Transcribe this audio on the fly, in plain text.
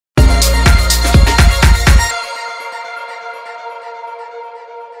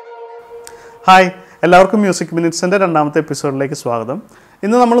Hi, എല്ലാവർക്കും music മിനിറ്റ്സിൻ്റെ രണ്ടാമത്തെ എപ്പിസോഡിലേക്ക് സ്വാഗതം.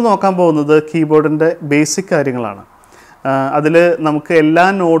 ഇന്ന് നമ്മൾ നോക്കാൻ പോകുന്നത് കീബോർഡിൻ്റെ ബേസിക് കാര്യങ്ങളാണ്. അതിൽ നമുക്ക് എല്ലാ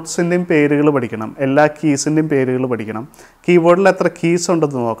നോട്ട്സിൻ്റെയും പേരുകൾ പഠിക്കണം, എല്ലാ കീസിൻ്റെയും പേരുകൾ പഠിക്കണം, കീബോർഡിൽ എത്ര കീസ്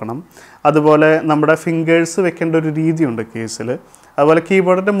ഉണ്ടെന്ന് നോക്കണം, അതുപോലെ നമ്മുടെ ഫിംഗേഴ്സ് വെക്കേണ്ട ഒരു രീതിയുണ്ട് കേസിൽ, അതുപോലെ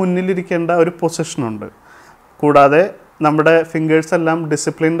കീബോർഡിൻ്റെ മുന്നിലിരിക്കേണ്ട ഒരു പൊസിഷനുണ്ട്, കൂടാതെ നമ്മുടെ ഫിംഗേഴ്സ് എല്ലാം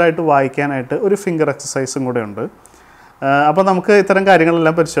ഡിസിപ്ലിൻഡായിട്ട് വായിക്കാനായിട്ട് ഒരു ഫിംഗർ എക്സസൈസും കൂടെ ഉണ്ട്. അപ്പോൾ നമുക്ക് ഇത്തരം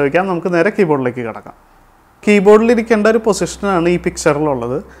കാര്യങ്ങളെല്ലാം പരിശോധിക്കാം. നമുക്ക് നേരെ കീബോർഡിലേക്ക് കിടക്കാം. കീബോർഡിലിരിക്കേണ്ട ഒരു പൊസിഷനാണ് ഈ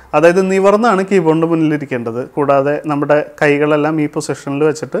പിക്ചറിലുള്ളത്. അതായത് നിവർന്നാണ് കീബോർഡിൻ്റെ മുന്നിലിരിക്കേണ്ടത്. കൂടാതെ നമ്മുടെ കൈകളെല്ലാം ഈ പൊസിഷനിൽ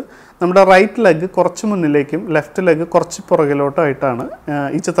വെച്ചിട്ട് നമ്മുടെ റൈറ്റ് ലെഗ് കുറച്ച് മുന്നിലേക്കും ലെഫ്റ്റ് ലെഗ് കുറച്ച് പുറകിലോട്ടായിട്ടാണ്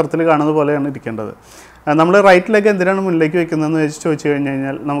ഈ ചിത്രത്തിൽ കാണുന്ന പോലെയാണ് ഇരിക്കേണ്ടത്. നമ്മൾ റൈറ്റ് ലെഗ് എന്തിനാണ് മുന്നിലേക്ക് വെക്കുന്നതെന്ന് ചോദിച്ചു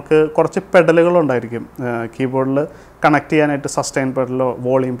കഴിഞ്ഞാൽ നമുക്ക് കുറച്ച് പെഡലുകളുണ്ടായിരിക്കും കീബോർഡിൽ കണക്ട് ചെയ്യാനായിട്ട്. സസ്റ്റൈൻ പെഡലോ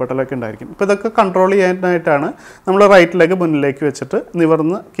വോളിയം പെഡലോ ഒക്കെ ഉണ്ടായിരിക്കും. ഇപ്പോൾ ഇതൊക്കെ കൺട്രോൾ ചെയ്യാനായിട്ടാണ് നമ്മൾ റൈറ്റ് ലെഗ് മുന്നിലേക്ക് വെച്ചിട്ട്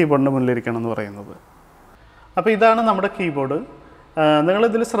നിവർന്ന് കീബോർഡിൻ്റെ മുന്നിലിരിക്കണം എന്ന് പറയുന്നത്. അപ്പോൾ ഇതാണ് നമ്മുടെ കീബോർഡ്.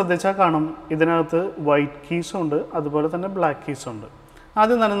 നിങ്ങളിതിൽ ശ്രദ്ധിച്ചാൽ കാണും, ഇതിനകത്ത് വൈറ്റ് കീസും ഉണ്ട്, അതുപോലെ തന്നെ ബ്ലാക്ക് കീസും ഉണ്ട്.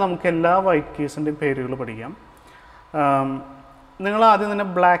 ആദ്യം തന്നെ നമുക്ക് എല്ലാ വൈറ്റ് കീസിൻ്റെയും പേരുകൾ പഠിക്കാം. നിങ്ങൾ ആദ്യം തന്നെ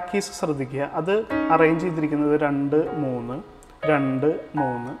ബ്ലാക്ക് കീസ് ശ്രദ്ധിക്കുക. അത് അറേഞ്ച് ചെയ്തിരിക്കുന്നത് 2, 3, 2,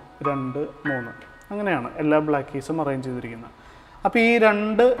 3, 2, 3 അങ്ങനെയാണ് എല്ലാ ബ്ലാക്ക് കീസും അറേഞ്ച് ചെയ്തിരിക്കുന്നത്. അപ്പോൾ ഈ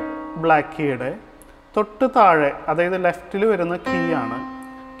 2 ബ്ലാക്ക് കീയുടെ തൊട്ട് താഴെ, അതായത് ലെഫ്റ്റിൽ വരുന്ന കീ ആണ്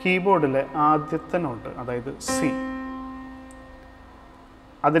കീബോർഡിലെ ആദ്യത്തെ നോട്ട്, അതായത് സി.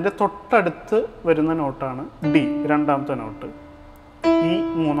 അതിൻ്റെ തൊട്ടടുത്ത് വരുന്ന നോട്ടാണ് ഡി, രണ്ടാമത്തെ നോട്ട്, ഇ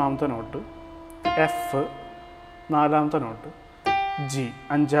മൂന്നാമത്തെ നോട്ട്, എഫ് നാലാമത്തെ നോട്ട്, ജി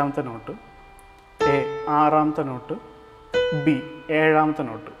അഞ്ചാമത്തെ നോട്ട്, എ ആറാമത്തെ നോട്ട്, ബി ഏഴാമത്തെ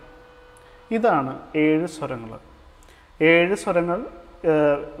നോട്ട്. ഇതാണ് 7 സ്വരങ്ങൾ. 7 സ്വരങ്ങൾ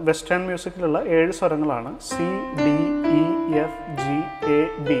western മ്യൂസിക്കിലുള്ള 7 സ്വരങ്ങളാണ് C, D, E, F, G, A,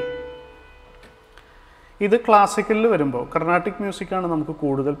 B. ഇത് ക്ലാസിക്കലിൽ വരുമ്പോൾ, കർണാട്ടിക് മ്യൂസിക്കാണ് നമുക്ക്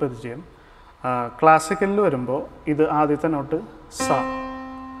കൂടുതൽ പരിചയം. ക്ലാസിക്കലിൽ വരുമ്പോൾ ഇത് ആദ്യത്തെ നോട്ട് സ,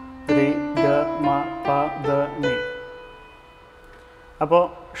 രി, ഗ, മ, പ, ദ, നി. അപ്പോൾ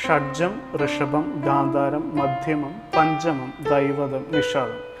ഷഡ്ജം, ഋഷഭം, ഗാന്ധാരം, മധ്യമം, പഞ്ചമം, ദൈവതം,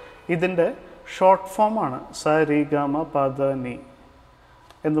 നിഷാദം. ഇതിൻ്റെ ഷോർട്ട് ഫോമാണ് സ, രി, ഗ, മ, പ, ദ, നി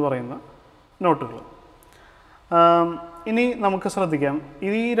എന്ന് പറയുന്ന നോട്ടുകൾ. ഇനി നമുക്ക് ശ്രദ്ധിക്കാം, ഈ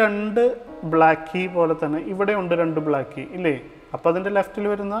 2 ബ്ലാക്ക് കീ പോലെ തന്നെ ഇവിടെ ഉണ്ട് 2 ബ്ലാക്ക് കീ ഇല്ലേ? അപ്പോൾ അതിൻ്റെ ലെഫ്റ്റിൽ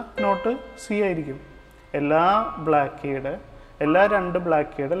വരുന്ന നോട്ട് സി ആയിരിക്കും. എല്ലാ 2 ബ്ലാക്ക്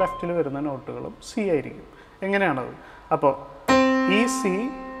കീയുടെ ലെഫ്റ്റിൽ വരുന്ന നോട്ടുകളും സി ആയിരിക്കും. എങ്ങനെയാണത്? അപ്പോൾ ഈ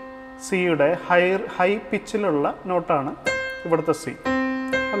സിയുടെ ഹൈ പിച്ചിലുള്ള നോട്ടാണ് ഇവിടുത്തെ സി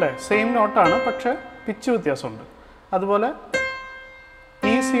അല്ലേ? സെയിം നോട്ടാണ്, പക്ഷേ പിച്ച് വ്യത്യാസമുണ്ട്. അതുപോലെ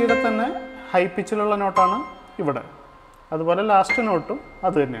ഈ സിയുടെ തന്നെ ഹൈ പിച്ചിലുള്ള നോട്ടാണ് ഇവിടെ. അതുപോലെ ലാസ്റ്റ് നോട്ടും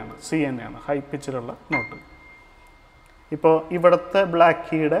അത് തന്നെയാണ്, സി തന്നെയാണ് ഹൈ പിച്ചിലുള്ള നോട്ട്. ഇപ്പോൾ ഇവിടുത്തെ ബ്ലാക്ക്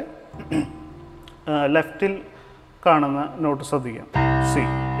കീയുടെ ലെഫ്റ്റിൽ കാണുന്ന നോട്ട് ശ്രദ്ധിക്കാം, സി,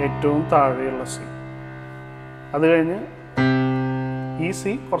 ഏറ്റവും താഴെയുള്ള സി. അത് കഴിഞ്ഞ് ഈ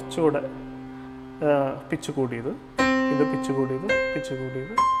സി കുറച്ചുകൂടെ പിച്ച് കൂടിയത്, ഇത് പിച്ച് കൂടിയത്, പിച്ച്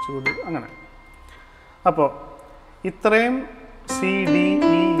കൂടിയത്, പിച്ച് കൂടിയത്, അങ്ങനെ. അപ്പോൾ ഇത്രയും C, D,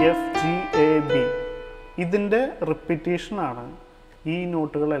 E, F, G, A, B ഇതിൻ്റെ റിപ്പീറ്റേഷനാണ് ഈ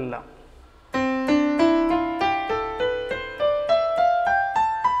നോട്ടുകളെല്ലാം.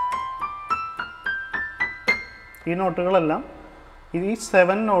 ഈ നോട്ടുകളെല്ലാം ഈ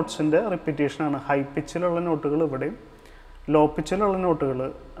 7 നോട്ട്സിൻ്റെ റിപ്പീറ്റേഷനാണ്. ഹൈ പിച്ചിലുള്ള നോട്ടുകൾ ഇവിടെയും ലോ പിച്ചിലുള്ള നോട്ടുകൾ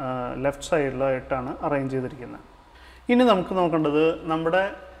ലെഫ്റ്റ് സൈഡിലായിട്ടാണ് അറേഞ്ച് ചെയ്തിരിക്കുന്നത്. ഇനി നമുക്ക് നോക്കേണ്ടത് നമ്മുടെ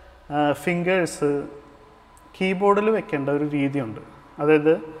ഫിംഗേഴ്സ് കീബോർഡിൽ വെക്കേണ്ട ഒരു രീതിയുണ്ട്.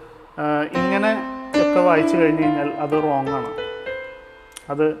 അതായത് ഇങ്ങനെ ഒക്കെ വായിച്ചു കഴിഞ്ഞ് കഴിഞ്ഞാൽ അത് റോങ് ആണ്.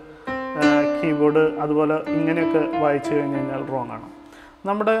 അത് കീബോർഡ് അതുപോലെ ഇങ്ങനെയൊക്കെ വായിച്ചു കഴിഞ്ഞ് കഴിഞ്ഞാൽ റോങ് ആണ്.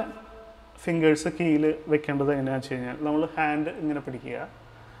 നമ്മുടെ ഫിംഗേഴ്സ് കീയിൽ വെക്കേണ്ടത് എങ്ങനെയാണെന്ന് വെച്ച് കഴിഞ്ഞാൽ നമ്മൾ ഹാൻഡ് ഇങ്ങനെ പിടിക്കുക,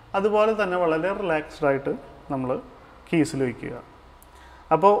 അതുപോലെ തന്നെ വളരെ റിലാക്സ്ഡ് ആയിട്ട് നമ്മൾ കീസിൽ വയ്ക്കുക.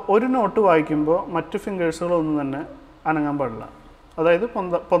 അപ്പോൾ ഒരു നോട്ട് വായിക്കുമ്പോൾ മറ്റു ഫിംഗേഴ്സുകളൊന്നും തന്നെ അനങ്ങാൻ പാടില്ല, അതായത്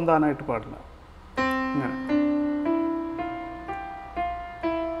പൊന്താനായിട്ട് പാടില്ല. ഇങ്ങനെ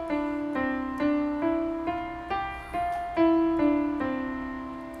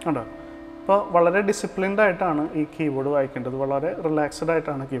ഉണ്ടോ? അപ്പോൾ വളരെ ഡിസിപ്ലിൻഡ് ആയിട്ടാണ് ഈ കീബോർഡ് വായിക്കേണ്ടത്, വളരെ റിലാക്സ്ഡ്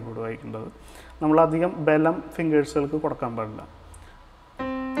ആയിട്ടാണ് കീബോർഡ് വായിക്കേണ്ടത്. നമ്മളധികം ബലം ഫിംഗേഴ്സുകൾക്ക് കൊടുക്കാൻ പാടില്ല.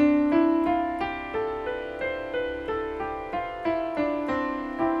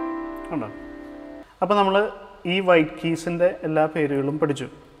 ഉണ്ടോ? അപ്പോൾ നമ്മൾ ഈ വൈറ്റ് കീസിൻ്റെ എല്ലാ പേരുകളും പഠിച്ചു.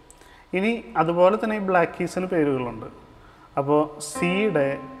 ഇനി അതുപോലെ തന്നെ ഈ ബ്ലാക്ക് കീസിന് പേരുകളുണ്ട്. അപ്പോൾ സിയുടെ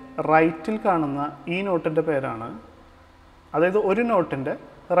റൈറ്റിൽ കാണുന്ന ഈ നോട്ടിൻ്റെ പേരാണ്, അതായത് ഒരു നോട്ടിൻ്റെ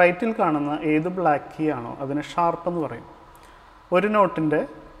റൈറ്റിൽ കാണുന്ന ഏത് ബ്ലാക്ക് കീ ആണോ അതിനെ ഷാർപ്പ് എന്ന് പറയും. ഒരു നോട്ടിൻ്റെ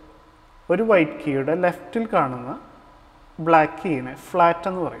ഒരു വൈറ്റ് കീയുടെ ലെഫ്റ്റിൽ കാണുന്ന ബ്ലാക്ക് കീനെ ഫ്ലാറ്റ്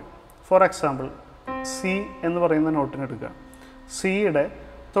എന്ന് പറയും. ഫോർ എക്സാമ്പിൾ സി എന്ന് പറയുന്ന നോട്ടിന് എടുക്കുക. സിയുടെ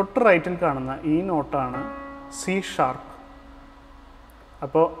തൊട്ട് റൈറ്റിൽ കാണുന്ന ഈ നോട്ടാണ് സി ഷാർപ്പ്.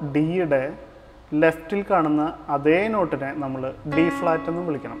 അപ്പോൾ ഡിയുടെ ലെഫ്റ്റിൽ കാണുന്ന അതേ നോട്ടിനെ നമ്മൾ ഡി ഫ്ലാറ്റ് എന്ന്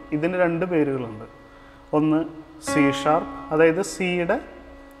വിളിക്കണം. ഇതിന് രണ്ട് പേരുകളുണ്ട്. ഒന്ന് സി ഷാർപ്പ്, അതായത് സിയുടെ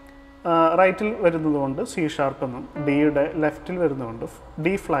റൈറ്റിൽ വരുന്നതുകൊണ്ട് സി ഷാർപ്പ് എന്നും ഡിയുടെ ലെഫ്റ്റിൽ വരുന്നതുകൊണ്ട്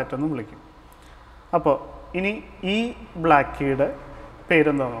ഡി ഫ്ലാറ്റ് എന്നും വിളിക്കും. അപ്പോൾ ഇനി ഈ ബ്ലാക്ക് കീയുടെ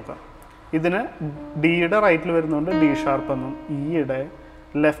പേരെന്താ നോക്കാം. ഇതിന് ഡിയുടെ റൈറ്റിൽ വരുന്നതുകൊണ്ട് ഡി ഷാർപ്പ് എന്നും ഇയുടെ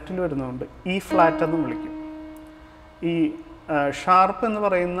ലെഫ്റ്റിൽ വരുന്നതുകൊണ്ട് ഇ ഫ്ലാറ്റ് എന്നും വിളിക്കും. ഈ ഷാർപ്പ് എന്ന്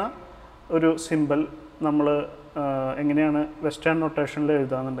പറയുന്ന ഒരു സിമ്പിൾ നമ്മൾ എങ്ങനെയാണ് വെസ്റ്റേൺ നൊട്ടേഷനിൽ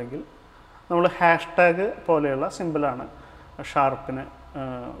എഴുതാന്നുണ്ടെങ്കിൽ നമ്മൾ #, പോലെയുള്ള സിമ്പിളാണ് ഷാർപ്പിന്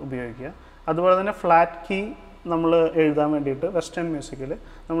ഉപയോഗിക്കുക. അതുപോലെ തന്നെ ഫ്ലാറ്റ് കീ നമ്മൾ എഴുതാൻ വേണ്ടിയിട്ട് വെസ്റ്റേൺ മ്യൂസിക്കിൽ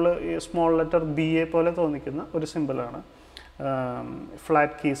നമ്മൾ ഈ സ്മോൾ ലെറ്റർ BA പോലെ തോന്നിക്കുന്ന ഒരു സിമ്പിളാണ്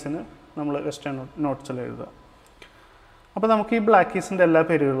ഫ്ലാറ്റ് കീസിന് നമ്മൾ വെസ്റ്റേൺ നോട്ട്സിൽ എഴുതുക. അപ്പോൾ നമുക്ക് ഈ ബ്ലാക്ക് കീസിൻ്റെ എല്ലാ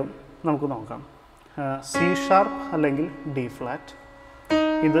പേരുകളും നമുക്ക് നോക്കാം. സി ഷാർപ്പ് അല്ലെങ്കിൽ ഡി ഫ്ലാറ്റ്,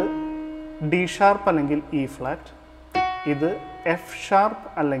 ഇത് ഡി ഷാർപ്പ് അല്ലെങ്കിൽ ഇ ഫ്ലാറ്റ്, ഇത് എഫ് ഷാർപ്പ്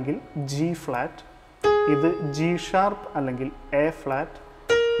അല്ലെങ്കിൽ ജി ഫ്ലാറ്റ്, ഇത് ജി ഷാർപ്പ് അല്ലെങ്കിൽ എ ഫ്ലാറ്റ്,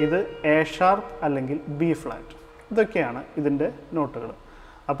 ഇത് എ ഷാർപ്പ് അല്ലെങ്കിൽ ബി ഫ്ലാറ്റ്. ഇതൊക്കെയാണ് ഇതിൻ്റെ നോട്ടുകൾ.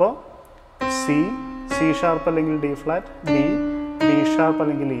 അപ്പോൾ സി ഷാർപ്പ് അല്ലെങ്കിൽ ഡി ഫ്ലാറ്റ്, ഡി ഷാർപ്പ്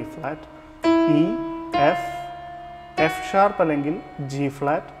അല്ലെങ്കിൽ E flat, E F sharp അല്ലെങ്കിൽ ജി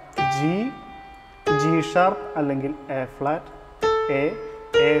ഫ്ലാറ്റ്, ജി ഷാർപ്പ് അല്ലെങ്കിൽ എ ഫ്ലാറ്റ്,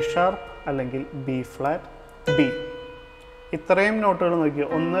 എ ഷാർപ്പ് അല്ലെങ്കിൽ ബി ഫ്ലാറ്റ്, ബി. ഇത്രയും നോട്ടുകൾ നോക്കിയോ.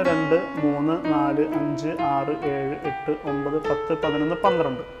 1 2 3 4 5 6 7 8 9 10 11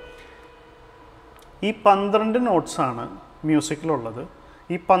 12. ഈ 12 നോട്ട്സാണ് മ്യൂസിക്കിലുള്ളത്.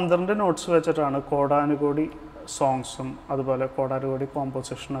 ഈ 12 നോട്ട്സ് വെച്ചിട്ടാണ് കോടാനുകോടി സോങ്സും അതുപോലെ കോടാനുകോടി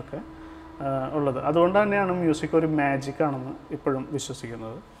കോമ്പോസിഷനൊക്കെ ഉള്ളത്. അതുകൊണ്ട് തന്നെയാണ് മ്യൂസിക് ഒരു മാജിക് ആണെന്ന് ഇപ്പോഴും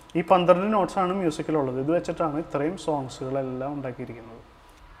വിശ്വസിക്കുന്നത്. ഈ 12 നോട്ട്സാണ് മ്യൂസിക്കിലുള്ളത്. ഇത് വെച്ചിട്ടാണ് ഇത്രയും സോങ്സുകളെല്ലാം ഉണ്ടാക്കിയിരിക്കുന്നത്.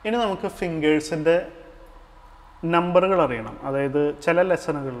 ഇനി നമുക്ക് ഫിംഗേഴ്സിൻ്റെ നമ്പറുകൾ അറിയണം. അതായത് ചില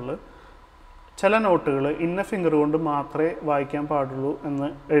ലെസണുകളിൽ ചില നോട്ടുകൾ ഇന്ന ഫിംഗർ കൊണ്ട് മാത്രമേ വായിക്കാൻ പാടുള്ളൂ എന്ന്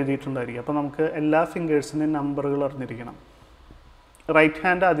എഴുതിയിട്ടുണ്ടായിരിക്കും. അപ്പോൾ നമുക്ക് എല്ലാ ഫിംഗേഴ്സിൻ്റെയും നമ്പറുകൾ അറിഞ്ഞിരിക്കണം. റൈറ്റ്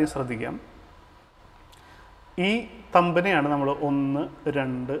ഹാൻഡ് ആദ്യം ശ്രദ്ധിക്കാം. ഈ തമ്പിനെയാണ് നമ്മൾ 1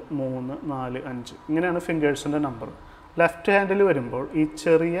 2 3 4 5 ഇങ്ങനെയാണ് ഫിംഗേഴ്സിൻ്റെ നമ്പർ. ലെഫ്റ്റ് ഹാൻഡിൽ വരുമ്പോൾ ഈ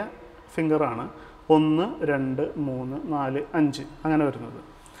ചെറിയ ഫിംഗറാണ് 1 2 3 4 5 അങ്ങനെ വരുന്നത്.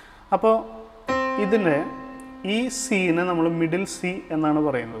 അപ്പോൾ ഇതിനെ ഈ സീനെ നമ്മൾ മിഡിൽ സി എന്നാണ്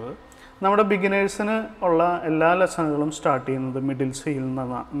പറയുന്നത്. നമ്മുടെ ബിഗിനേഴ്സിന് ഉള്ള എല്ലാ ലെസണുകളും സ്റ്റാർട്ട് ചെയ്യുന്നത് മിഡിൽ സിയിൽ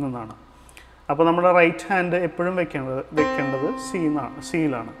നിന്നാണ്. അപ്പോൾ നമ്മുടെ റൈറ്റ് ഹാൻഡ് എപ്പോഴും വെക്കേണ്ടത്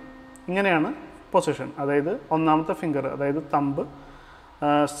സിയിലാണ്. ഇങ്ങനെയാണ് പൊസിഷൻ. അതായത് ഒന്നാമത്തെ ഫിംഗർ, അതായത് തമ്പ്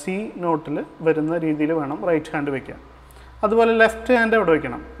സി നോട്ടിൽ വരുന്ന രീതിയിൽ വേണം റൈറ്റ് ഹാൻഡ് വയ്ക്കാൻ. അതുപോലെ ലെഫ്റ്റ് ഹാൻഡ് എവിടെ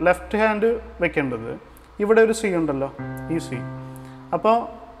വയ്ക്കണം? ലെഫ്റ്റ് ഹാൻഡ് വെക്കേണ്ടത് ഇവിടെ ഒരു സി ഉണ്ടല്ലോ, ഈ സി. അപ്പോൾ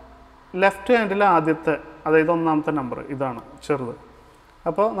ലെഫ്റ്റ് ഹാൻഡിൽ ആദ്യത്തെ, അതായത് ഒന്നാമത്തെ നമ്പർ ഇതാണ്, ചെറുത്.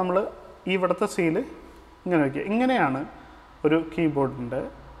 അപ്പോൾ നമ്മൾ ഇവിടുത്തെ സിയിൽ ഇങ്ങനെ വയ്ക്കുക. ഇങ്ങനെയാണ് ഒരു കീബോർഡിൻ്റെ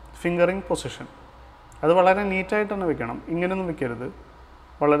ഫിംഗറിങ് പൊസിഷൻ. അത് വളരെ നീറ്റായിട്ട് തന്നെ വെക്കണം. ഇങ്ങനെയൊന്നും വെക്കരുത്.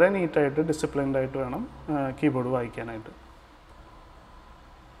 വളരെ നീറ്റായിട്ട് ഡിസിപ്ലിൻഡ് ആയിട്ട് വേണം കീബോർഡ് വായിക്കാനായിട്ട്.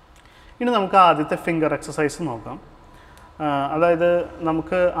 ഇനി നമുക്ക് ആദ്യത്തെ ഫിംഗർ എക്സസൈസ് നോക്കാം. അതായത്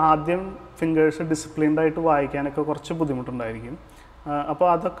നമുക്ക് ആദ്യം ഫിംഗേഴ്സ് ഡിസിപ്ലിൻഡ് ആയിട്ട് വായിക്കാനൊക്കെ കുറച്ച് ബുദ്ധിമുട്ടുണ്ടായിരിക്കും. അപ്പോൾ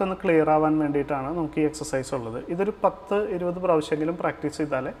അതൊക്കെ ഒന്ന് ക്ലിയർ ആവാൻ വേണ്ടിയിട്ടാണ് നമുക്ക് ഈ എക്സസൈസ് ഉള്ളത്. ഇതൊരു 10-20 പ്രാവശ്യമെങ്കിലും പ്രാക്ടീസ്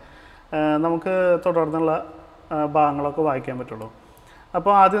ചെയ്താലേ നമുക്ക് തുടർന്നുള്ള ഭാഗങ്ങളൊക്കെ വായിക്കാൻ പറ്റുള്ളൂ.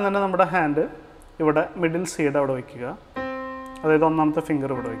 അപ്പോൾ ആദ്യം തന്നെ നമ്മുടെ ഹാൻഡ് ഇവിടെ മിഡിൽ സീഡ് അവിടെ വയ്ക്കുക. അതായത് ഒന്നാമത്തെ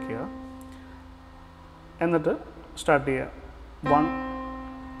ഫിംഗർ ഇവിടെ വയ്ക്കുക. എന്നിട്ട് സ്റ്റാർട്ട് ചെയ്യുക. 1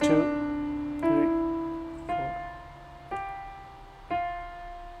 2 3 4.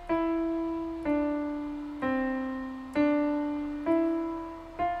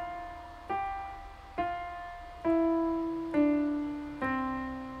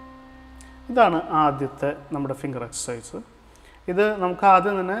 ഇതാണ് ആദ്യത്തെ നമ്മുടെ ഫിംഗർ എക്സസൈസ്. ഇത് നമുക്ക്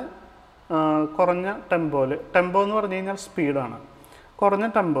ആദ്യം തന്നെ കുറഞ്ഞ ടെമ്പോയിൽ, ടെമ്പോ എന്ന് പറഞ്ഞു കഴിഞ്ഞാൽ സ്പീഡാണ്, കുറഞ്ഞ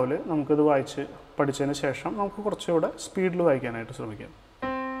ടെമ്പോയിൽ നമുക്കിത് വായിച്ച് പഠിച്ചതിന് ശേഷം നമുക്ക് കുറച്ചുകൂടെ സ്പീഡിൽ വായിക്കാനായിട്ട് ശ്രമിക്കാം.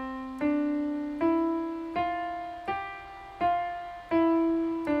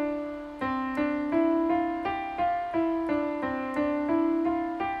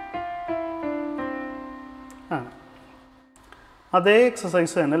 അതേ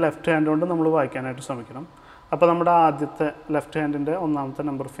എക്സസൈസ് തന്നെ ലെഫ്റ്റ് ഹാൻഡ് കൊണ്ട് നമ്മൾ വായിക്കാനായിട്ട് ശ്രമിക്കണം. അപ്പോൾ നമ്മുടെ ആദ്യത്തെ ലെഫ്റ്റ് ഹാൻഡിൻ്റെ ഒന്നാമത്തെ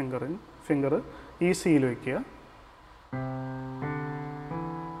നമ്പർ ഫിംഗർ ഈ സിയിൽ വയ്ക്കുക.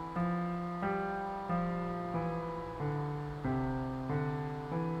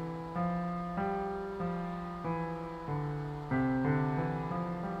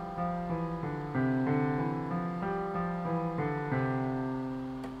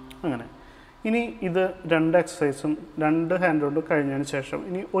 അങ്ങനെ ഇനി ഇത് 2 എക്സസൈസും 2 ഹാൻഡ് കൊണ്ട് കഴിഞ്ഞതിന് ശേഷം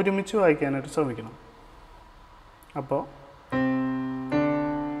ഇനി ഒരുമിച്ച് വായിക്കാനായിട്ട് ശ്രമിക്കണം. അപ്പോൾ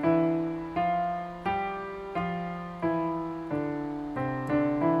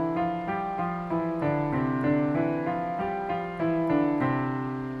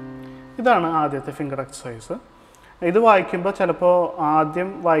ഇതാണ് ആദ്യത്തെ ഫിംഗർ എക്സസൈസ്. ഇത് വായിക്കുമ്പോൾ ചിലപ്പോൾ ആദ്യം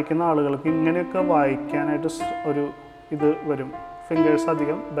വായിക്കുന്ന ആളുകൾക്ക് ഇങ്ങനെയൊക്കെ വായിക്കാനായിട്ട് ഒരു ഇത് വരും, ഫിംഗേഴ്സ്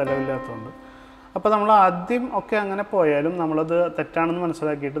അധികം ബലമില്ലാത്തതുകൊണ്ട്. അപ്പോൾ നമ്മൾ ആദ്യം ഒക്കെ അങ്ങനെ പോയാലും നമ്മളത് തെറ്റാണെന്ന്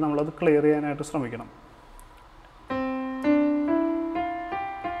മനസ്സിലാക്കിയിട്ട് നമ്മളത് ക്ലിയർ ചെയ്യാനായിട്ട് ശ്രമിക്കണം.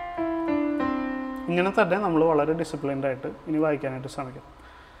 ഇങ്ങനെ തന്നെ നമ്മൾ വളരെ ഡിസിപ്ലിൻഡ് ആയിട്ട് ഇനി വായിക്കാനായിട്ട് ശ്രമിക്കണം.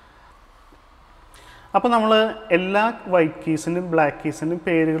 അപ്പോൾ നമ്മൾ എല്ലാ വൈറ്റ് കീസിൻ്റെയും ബ്ലാക്ക് കീസിൻ്റെയും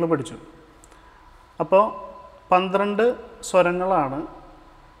പേരുകൾ പഠിച്ചു. അപ്പോൾ 12 സ്വരങ്ങളാണ്,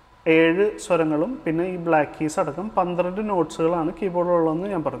 7 സ്വരങ്ങളും പിന്നെ ഈ ബ്ലാക്ക് കീസ് അടക്കം 12 നോട്ട്സുകളാണ് കീബോർഡിലുള്ളതെന്ന്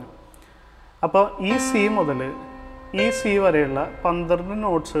ഞാൻ പറഞ്ഞു. അപ്പോൾ ഈ സി മുതൽ ഈ സി വരെയുള്ള 12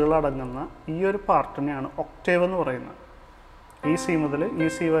 നോട്ട്സുകൾ അടങ്ങുന്ന ഈ ഒരു പാർട്ടിനെയാണ് ഒക്ടേവ് എന്ന് പറയുന്നത്. ഈ സി മുതൽ ഈ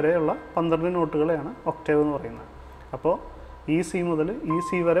സി വരെയുള്ള 12 നോട്ടുകളെയാണ് ഒക്ടേവ് എന്ന് പറയുന്നത്. അപ്പോൾ ഈ സി മുതൽ ഈ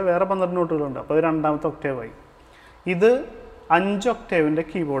സി വരെ വേറെ 12 നോട്ടുകളുണ്ട്. അപ്പോൾ അത് രണ്ടാമത്തെ ഒക്ടേവായി. ഇത് 5 ഒക്ടേവിൻ്റെ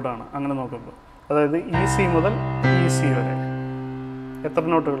കീബോർഡാണ് അങ്ങനെ നോക്കുമ്പോൾ. അതായത് ഈ സി മുതൽ ഈ സി വരെ എത്ര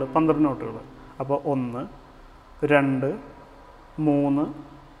നോട്ടുകൾ? 12 നോട്ടുകൾ. അപ്പോൾ 1, 2, 3,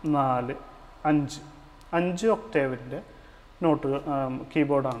 4, 5 ഒക്ടേവിൻ്റെ നോട്ടുകൾ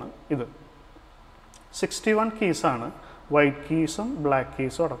കീബോർഡാണ് ഇത്. 61 കീസാണ് വൈറ്റ് കീസും ബ്ലാക്ക്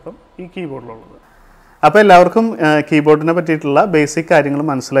കീസും അടക്കം ഈ കീബോർഡിലുള്ളത്. അപ്പോൾ എല്ലാവർക്കും കീബോർഡിനെ പറ്റിയിട്ടുള്ള ബേസിക് കാര്യങ്ങൾ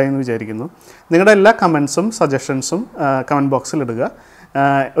മനസ്സിലായി എന്ന് വിചാരിക്കുന്നു. നിങ്ങളുടെ എല്ലാ കമൻസും സജഷൻസും കമൻറ്റ് ബോക്സിൽ ഇടുക.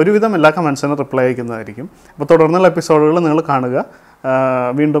 ഒരുവിധം എല്ലാ കമൻസിനും റിപ്ലൈ അയക്കുന്നതായിരിക്കും. അപ്പോൾ തുടർന്നുള്ള എപ്പിസോഡുകൾ നിങ്ങൾ കാണുക.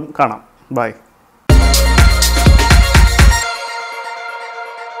 വീണ്ടും കാണാം. ബൈ.